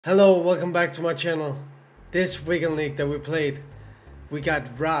Hello, welcome back to my channel. This weekend league that we played, we got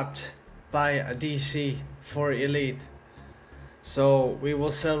robbed by a DC for Elite. So we will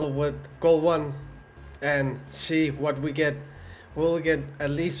settle with goal 1 and see what we get. We'll get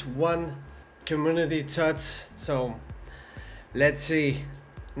at least one community touch. So let's see.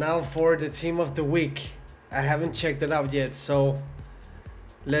 Now for the team of the week. I haven't checked it out yet, so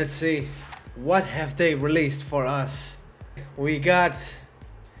let's see. What have they released for us? We got...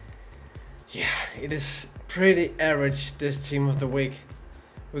 Yeah, it is pretty average, this team of the week.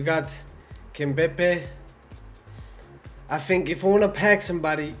 We got Kimbepe. I think if you want to pack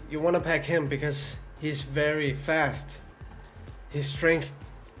somebody, you want to pack him because he's very fast. His strength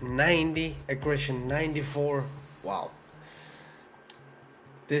 90, aggression 94. Wow.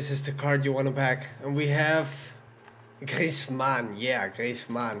 This is the card you want to pack. And we have Griezmann. Yeah,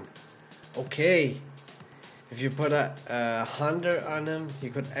 Griezmann. Okay. If you put a 100 on him, he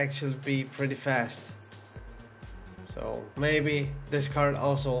could actually be pretty fast. So maybe this card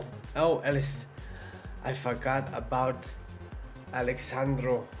also. Oh, Alice, I forgot about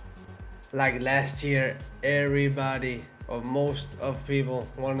Alexandro. Like last year, everybody or most of people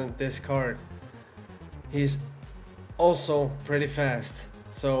wanted this card. He's also pretty fast.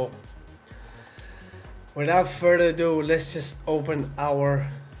 So without further ado, let's just open our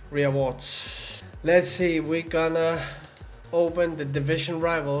rewards. Let's see, we're gonna open the division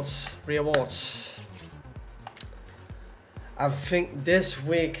rivals rewards. I think this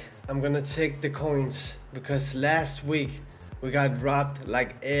week I'm gonna take the coins because last week we got robbed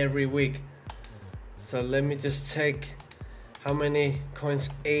like every week. So let me just take how many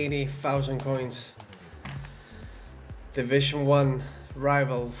coins? 80,000 coins. Division 1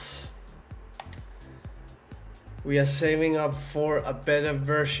 rivals. We are saving up for a better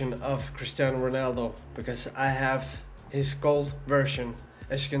version of Cristiano Ronaldo because I have his gold version.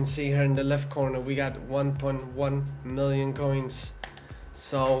 As you can see here in the left corner, we got 1.1 million coins.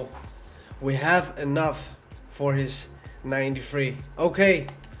 So we have enough for his 93. Okay,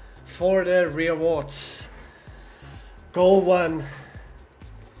 for the rewards. Goal 1.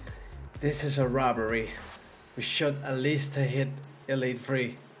 This is a robbery. We should at least hit Elite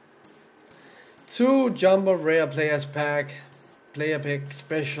 3. 2 Jumbo Rare Players Pack, Player Pick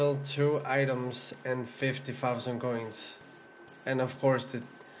Special, 2 items and 50,000 coins. And of course the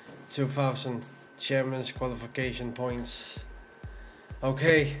 2,000 Champions Qualification points.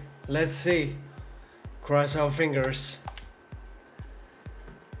 Okay, let's see. Cross our fingers.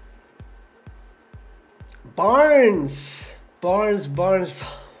 Barnes! Barnes.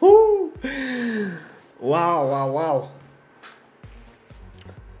 Woo! Wow.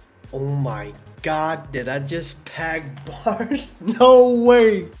 Oh my God, did I just pack Barnes? No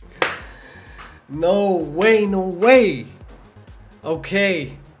way.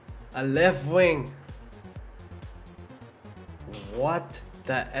 Okay, a left wing. What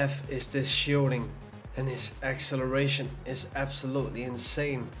the F is this shooting? And his acceleration is absolutely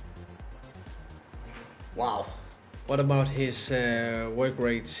insane. Wow. What about his work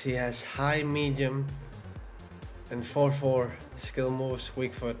rates? He has high, medium, and 4-4 skill moves,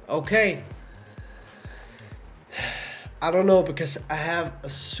 weak foot. Okay. I don't know because I have a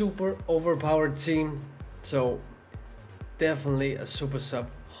super overpowered team. So definitely a super sub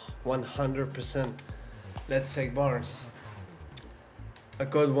 100%. Let's take Barnes. A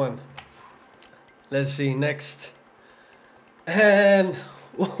good one. Let's see next. And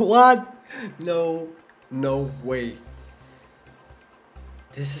what? No way.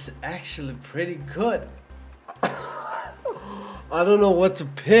 This is actually pretty good. I don't know what to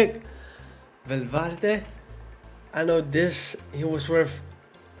pick. Valverde. I know this, he was worth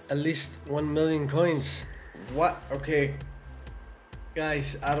at least 1 million coins. What? Okay.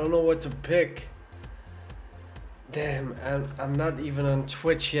 Guys, I don't know what to pick. Damn, I'm not even on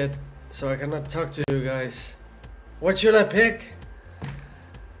Twitch yet, so I cannot talk to you guys. What should I pick?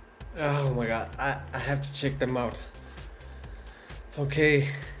 Oh my God, I have to check them out. Okay.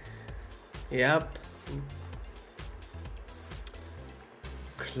 Yep.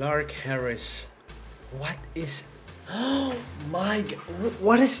 Clark Harris. What is... Oh my God,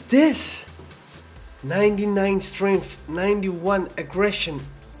 what is this? 99 strength, 91 aggression,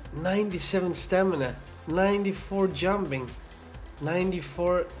 97 stamina, 94 jumping,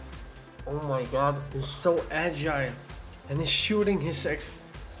 94... Oh my God, he's so agile. And he's shooting his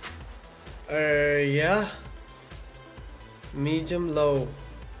yeah. Medium, low.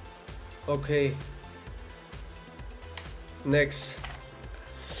 Okay. Next.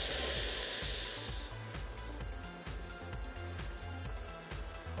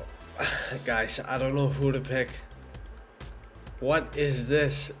 Guys, I don't know who to pick. What is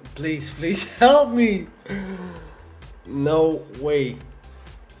this? Please, please help me. No way.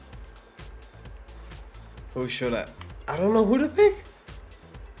 Who should I don't know who to pick.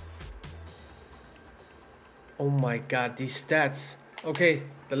 Oh my god, these stats. Okay,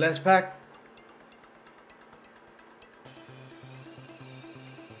 the last pack.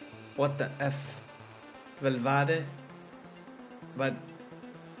 What the F? Valverde? But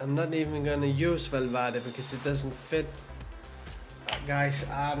I'm not even gonna use Valverde because it doesn't fit. Guys,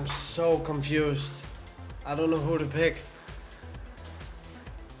 I'm so confused. I don't know who to pick.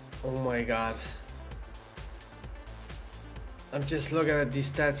 Oh my god. I'm just looking at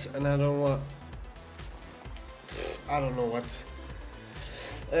these stats and I don't know what.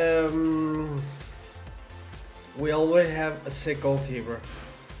 We already have a sick goalkeeper.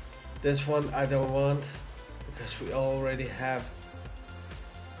 This one I don't want because we already have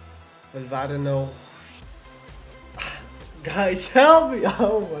Valverde. No. Guys, help me!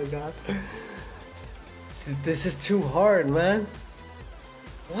 Oh my god. This is too hard, man.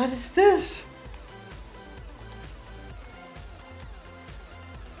 What is this?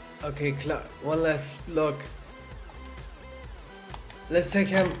 Okay, one last look. Let's take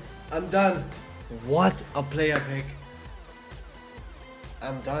him. I'm done. What a player pick.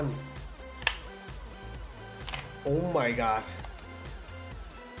 I'm done. Oh my god.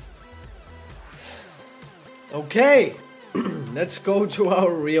 Okay. Let's go to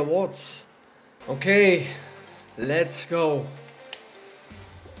our rewards. Okay. Let's go.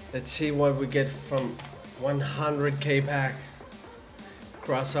 Let's see what we get from 100k pack.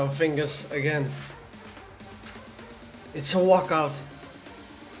 Cross our fingers again. It's a walkout.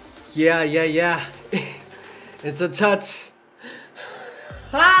 Yeah. It's a touch.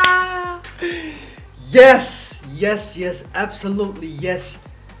 Ah! Yes, absolutely yes.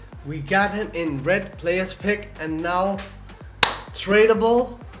 We got him in red players pick and now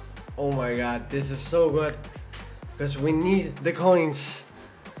tradable. Oh my god, this is so good because we need the coins.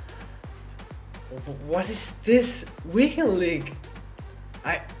 What is this weekend league?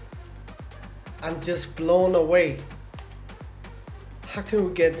 I'm just blown away. How can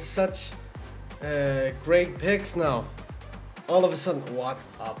we get such great picks now? All of a sudden, what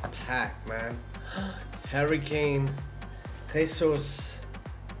a pack, man. Harry Kane, Jesus,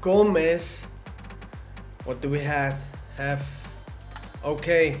 Gomez. What do we have?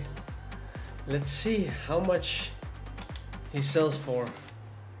 Okay, let's see how much he sells for.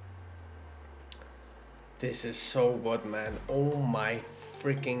 This is so good, man. Oh my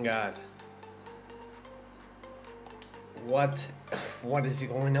freaking god. What is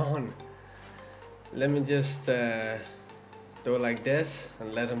going on? Let me just do it like this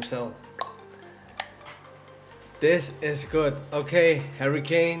and let him sell. This is good. Okay, Harry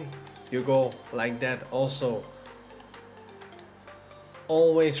Kane, you go like that also.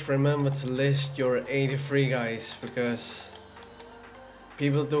 Always remember to list your 83 guys because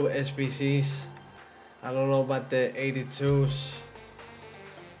people do SBCs. I don't know about the 82s.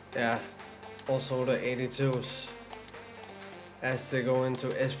 Yeah, also the 82s as they go into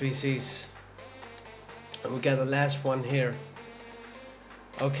SBCs. And we got the last one here.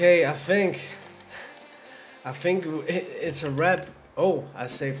 Okay, I think it's a wrap. Oh, I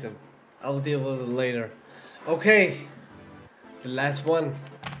saved him. I'll deal with it later. Okay, the last one.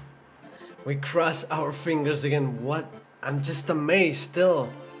 We cross our fingers again. What? I'm just amazed still.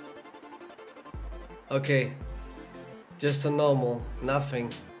 Okay, just a normal,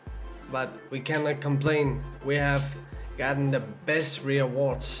 nothing. But we cannot complain. We have gotten the best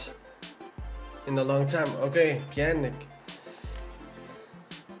rewards in a long time. Okay, Yannick.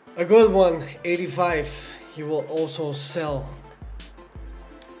 A good one, 85. He will also sell.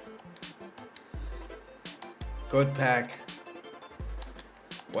 Good pack.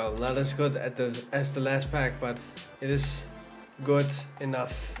 Well, not as good as the last pack, but it is good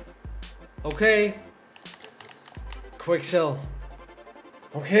enough. Okay. Quick sell.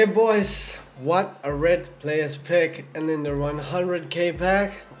 Okay, boys. What a red players pick, and in the 100k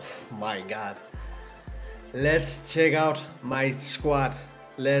pack. Oh my god. Let's check out my squad.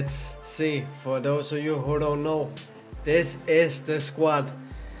 Let's see. For those of you who don't know, this is the squad.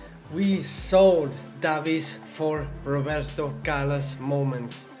 We sold Davies for Roberto Carlos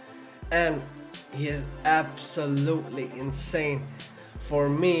moments, and he is absolutely insane. For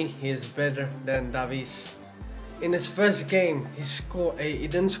me, he is better than Davies. In his first game, he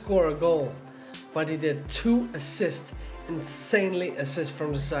didn't score a goal, but he did 2 assists, insanely assists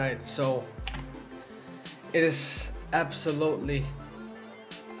from the side. So it is absolutely,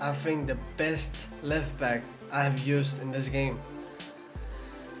 I think, the best left back I have used in this game.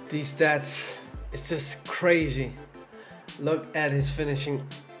 These stats, it's just crazy. Look at his finishing,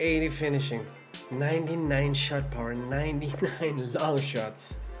 80 finishing, 99 shot power, 99 long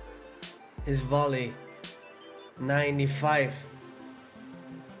shots. His volley, 95.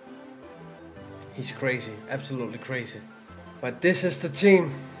 He's crazy, absolutely crazy. But this is the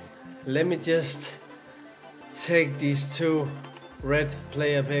team. Let me just take these two red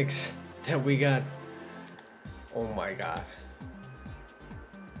player picks that we got. Oh my god.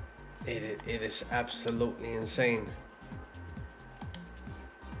 It is absolutely insane.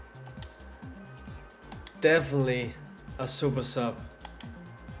 Definitely a super sub.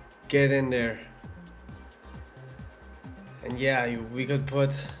 Get in there. And yeah, we could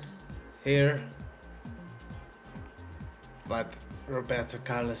put here. But Roberto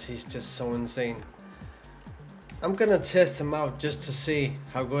Carlos, he's just so insane. I'm gonna test him out just to see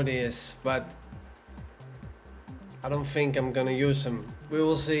how good he is, but I don't think I'm gonna use him. We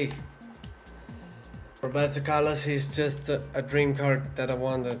will see. Roberto Carlos, he's just a dream card that I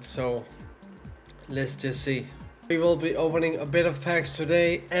wanted, so let's just see. We will be opening a bit of packs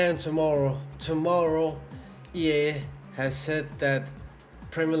today and tomorrow. Tomorrow, EA has said that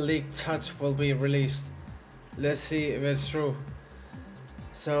Premier League Touch will be released. Let's see if it's true.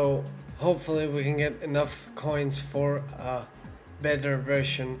 So hopefully we can get enough coins for a better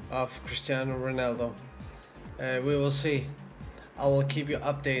version of Cristiano Ronaldo. We will see. I will keep you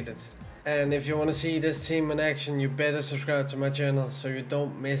updated. And if you want to see this team in action, you better subscribe to my channel so you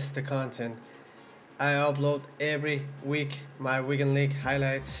don't miss the content. I upload every week my Weekend League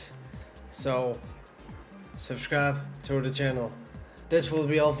highlights, so subscribe to the channel. This will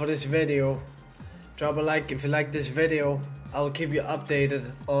be all for this video. Drop a like if you like this video. I'll keep you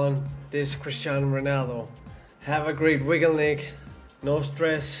updated on this Cristiano Ronaldo. Have a great Weekend League. No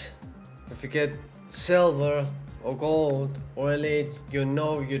stress. If you get silver or gold or elite, you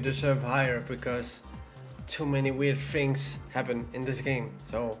know you deserve higher because too many weird things happen in this game.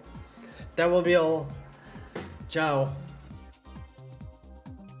 So that will be all. Ciao.